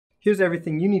Here's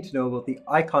everything you need to know about the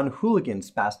Icon Hooligan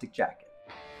Spaztyk jacket.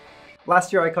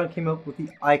 Last year, Icon came out with the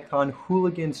Icon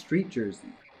Hooligan Street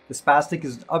Jersey. The Spaztyk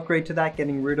is an upgrade to that,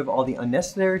 getting rid of all the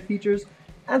unnecessary features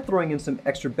and throwing in some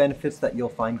extra benefits that you'll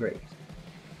find great.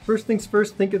 First things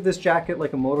first, think of this jacket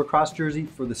like a motocross jersey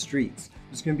for the streets.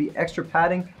 There's going to be extra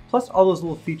padding, plus all those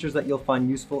little features that you'll find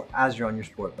useful as you're on your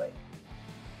sport bike.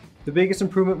 The biggest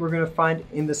improvement we're going to find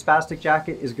in the Spaztyk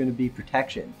jacket is going to be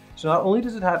protection. So not only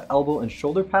does it have elbow and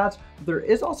shoulder pads, but there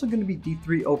is also going to be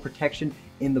D3O protection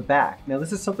in the back. Now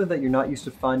this is something that you're not used to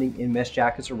finding in mesh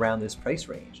jackets around this price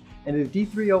range. And the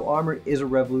D3O armor is a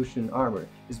revolution in armor.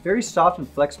 It's very soft and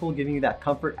flexible, giving you that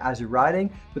comfort as you're riding,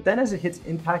 but then as it hits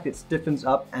impact, it stiffens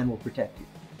up and will protect you.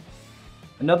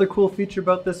 Another cool feature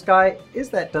about this guy is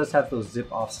that it does have those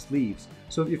zip-off sleeves.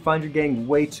 So if you find you're getting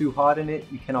way too hot in it,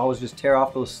 you can always just tear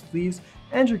off those sleeves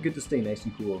and you're good to stay nice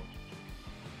and cool.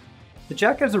 The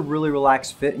jacket has a really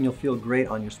relaxed fit and you'll feel great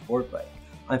on your sport bike.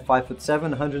 I'm 5'7",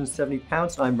 170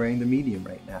 pounds, and I'm wearing the medium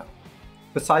right now.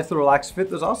 Besides the relaxed fit,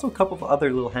 there's also a couple of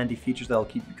other little handy features that will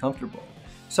keep you comfortable,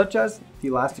 such as the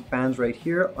elastic bands right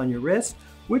here on your wrist,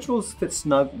 which will fit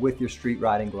snug with your street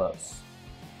riding gloves.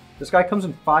 This guy comes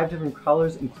in 5 different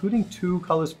colors, including 2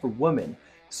 colors for women.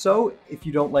 So if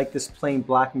you don't like this plain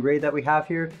black and gray that we have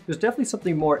here, there's definitely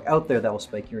something more out there that will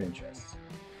spike your interest.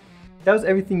 That was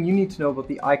everything you need to know about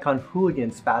the Icon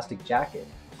Hooligan Spaztyk jacket.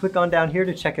 Click on down here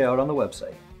to check it out on the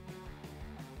website.